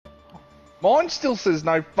Mine still says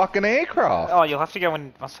no fucking aircraft. Oh, you'll have to go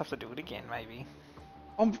and must have to do it again, maybe.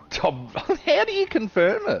 How do you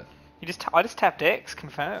confirm it? I just tapped X,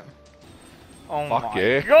 confirm. Oh Fuck my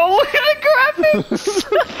yeah. god, look at the graphics!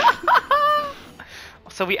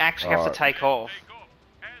 So we actually have to take off.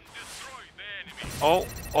 Oh,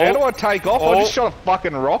 How do I take off? I just shot a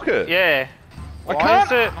fucking rocket. Yeah.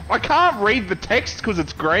 I can't read the text because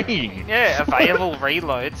it's green. Yeah, available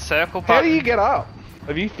reload, circle button. How do you get up?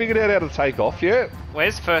 Have you figured out how to take off yet?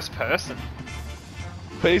 Where's first person?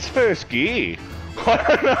 Where's first gear? I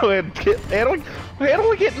don't know how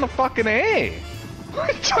do I get in the fucking air?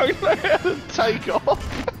 I don't know how to take off.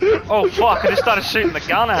 Oh fuck, I just started shooting the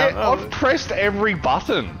gun out. Yeah, I've pressed every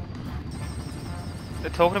button. They're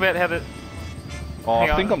talking about how to... Oh,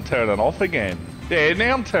 I think I'm turning off again. Yeah,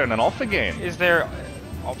 now I'm turning off again. Is there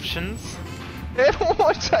options? How do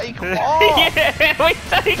I take off? Yeah, we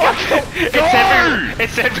take off.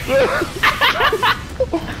 It's everywhere.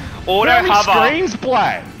 Auto hover. Screen's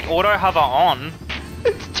black. Auto hover on.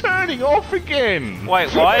 It's turning off again.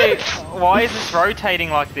 Wait, why is this rotating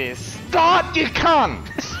like this? Start, you cunt!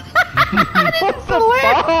 What the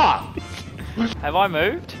fuck? Have I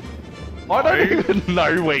moved? I don't even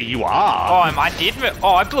know where you are. Oh, I did move.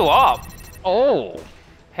 Oh, I blew up. Oh.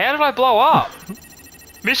 How did I blow up?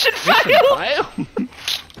 Mission failed!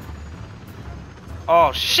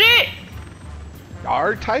 Oh shit!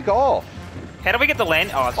 No, take off. How do we get the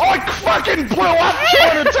land? Oh, I fucking blew up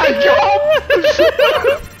trying to take off!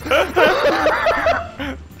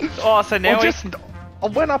 Oh, so now I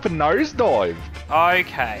went up and nosedived.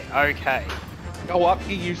 Okay. Go up,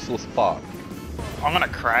 you useless fuck. I'm gonna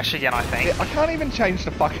crash again, I think. Yeah, I can't even change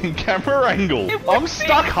the fucking camera angle. I'm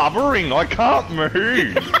stuck hovering, I can't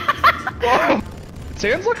move. It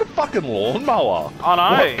sounds like a fucking lawnmower. I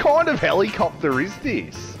know. What kind of helicopter is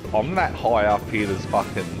this? I'm that high up here, there's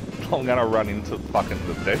fucking... I'm gonna run into fucking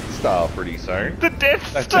the Death Star pretty soon. The Death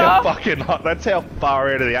Star? That's how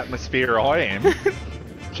far out of the atmosphere I am.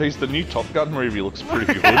 Jeez, the new Top Gun movie looks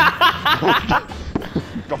pretty good.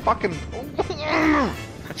 The fucking...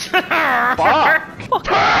 Fuck!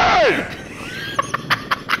 Turn!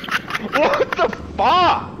 What the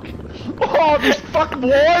fuck? Oh, this fuck,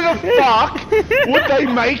 why the fuck would they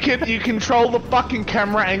make it you control the fucking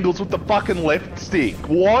camera angles with the fucking left stick?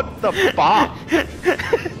 What the fuck?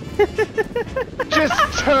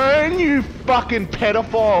 Just turn, you fucking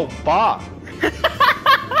pedophile fuck.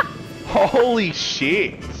 Holy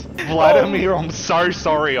shit. Vladimir, I'm so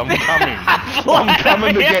sorry, I'm coming. I'm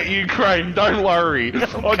coming to get Ukraine, don't worry.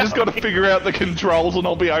 I just gotta figure out the controls and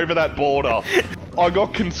I'll be over that border. I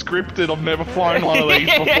got conscripted, I've never flown one of these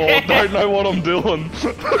before, don't know what I'm doing.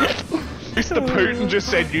 Mr. Putin just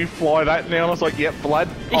said, you fly that now, and I was like, yep, Vlad,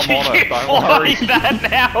 I'm on it, don't worry. That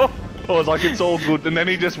now? I was like, it's all good, and then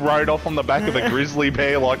he just rode off on the back of a grizzly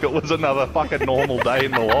bear like it was another fucking normal day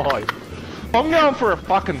in the life. I'm going for a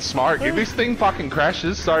fucking smoke. If this thing fucking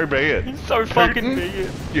crashes, so be it. So fucking big.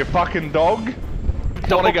 You fucking dog.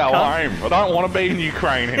 I want to go home. I don't want to be in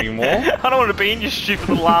Ukraine anymore. I don't want to be in your stupid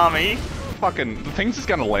little army. Fucking, the thing's just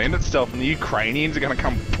going to land itself and the Ukrainians are going to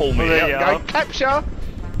come pull me There out. Go, capture!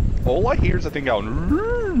 All I hear is the thing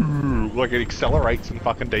going, like it accelerates and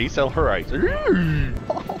fucking decelerates.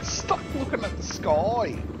 I'm stuck looking at the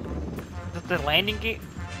sky. The landing gear?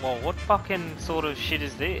 Well, what fucking sort of shit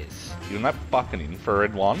is this? You know that fucking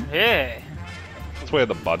infrared one? Yeah. That's where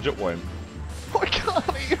the budget went. I can't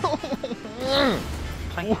even.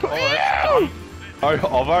 Thank God, that's done. I've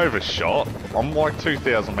overshot. I'm like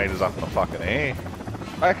 2,000 meters up in the fucking air.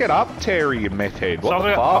 Back it up, Terry, you meth head. What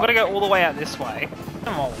the fuck? I've got to go all the way out this way.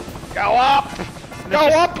 Come on. Go up! Go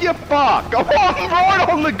up, you fuck! I'm right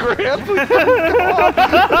on the ground!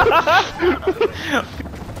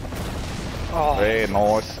 Oh, very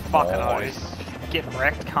nice. Fucking nice. Getting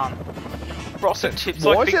wrecked, cunt. Frosted chips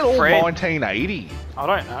Why like is Big it all Fred. 1980? I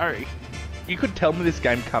don't know. You could tell me this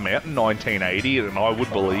game come out in 1980 and I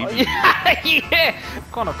would believe you. Yeah!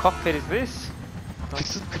 What kind of cockpit is this?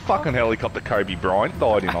 This is the fucking helicopter Kobe Bryant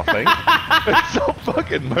died in, I think. It's not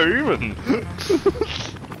fucking moving.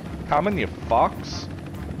 Coming, you fucks.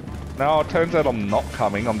 No, it turns out I'm not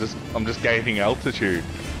coming. I'm just gaining altitude.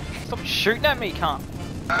 Stop shooting at me, cunt.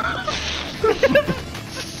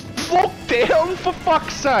 Look down, for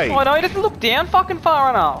fuck's sake! Oh, no, he doesn't look down fucking far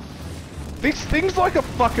enough. This thing's like a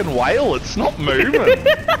fucking whale, it's not moving.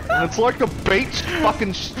 It's like a beached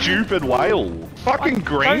fucking stupid whale. Fucking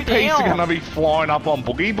Greenpeace are gonna be flying up on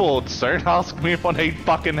boogie boards soon. Ask me if I need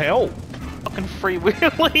fucking help. Fucking free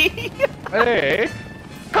willy. Hey,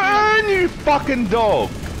 turn, you fucking dog.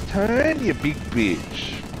 Turn, you big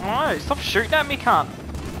bitch. No, stop shooting at me, cunt.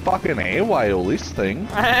 Fucking air whale, this thing.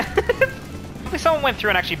 Luckily someone went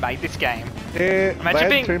through and actually made this game. Yeah, Imagine they had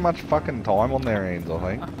being- too much fucking time on their hands, I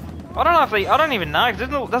think. I don't know if they, I don't even know, 'cause it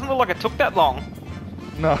doesn't look like it took that long.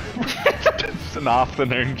 No. It's an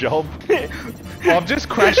afternoon job. I've just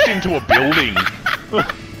crashed into a building.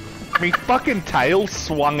 My fucking tail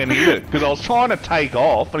swung and hit it because I was trying to take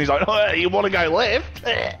off, and he's like, "Oh, you want to go left?"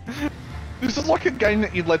 This is like a game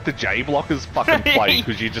that you'd let the J blockers fucking play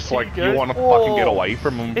because you just like you want to fucking get away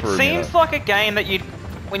from them It for a seems minute. like a game that you'd,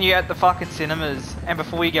 when you're at the fucking cinemas, and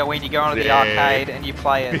before you go in, you go onto the Yeah. arcade and you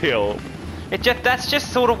play it. Yeah, That's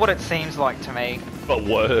just sort of what it seems like to me. but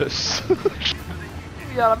worse.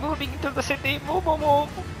 We are moving into the city, move.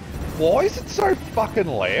 Why is it so fucking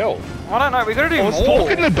loud? I don't know, we gotta do I more. was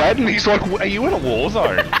talking to Dad and he's like, "Are you in a war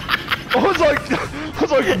zone?" I was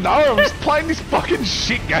like, "No, I'm just playing this fucking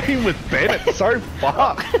shit game with Ben. It's so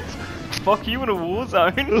fucked." Fuck you in a war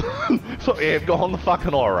zone. So yeah, go on the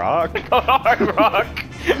fucking Iraq. Iraq.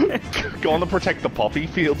 Go on to protect the poppy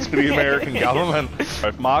fields for the American government.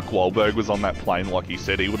 If Mark Wahlberg was on that plane like he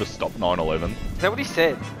said, he would have stopped 9/11. Is that what he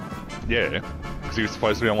said? Yeah, because he was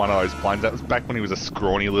supposed to be on one of those planes. That was back when he was a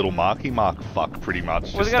scrawny little Marky Mark fuck, pretty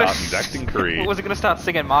much, just starting his acting career. Was he gonna start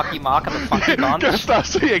singing Marky Mark and the Funky Bunch? Gonna start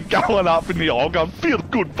seeing going up in the aisle going, "Feel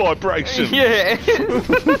good vibration." Yeah.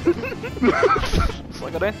 It's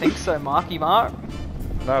like, I don't think so, Marky Mark.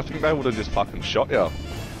 No, I think they would have just fucking shot you.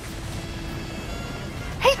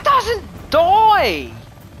 He doesn't die!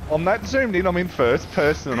 I'm that zoomed in, I'm in first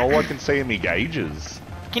person and all I can see are me gauges.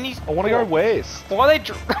 Can you... I want to go west. Why are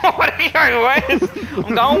they... Why do you go west?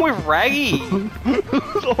 I'm going with Raggy.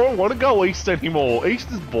 I don't want to go east anymore. East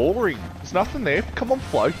is boring. There's nothing there. Come on,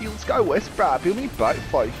 Floki, let's go west, bruh. Build me a boat,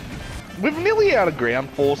 Floki. We're nearly out of ground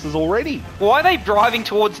forces already. Why are they driving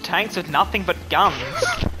towards tanks with nothing but guns?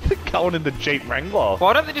 They're going in the Jeep Wrangler.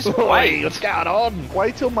 Why don't they just Oi, wait? what's going on?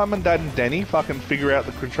 Wait till Mum and Dad and Denny fucking figure out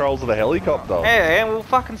the controls of the helicopter. Yeah, and we'll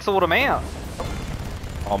fucking sort them out.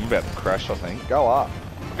 I'm about to crash, I think. Go up.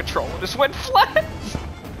 Controller just went flat.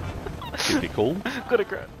 Typical. Gotta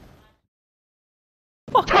grab.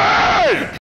 Hey!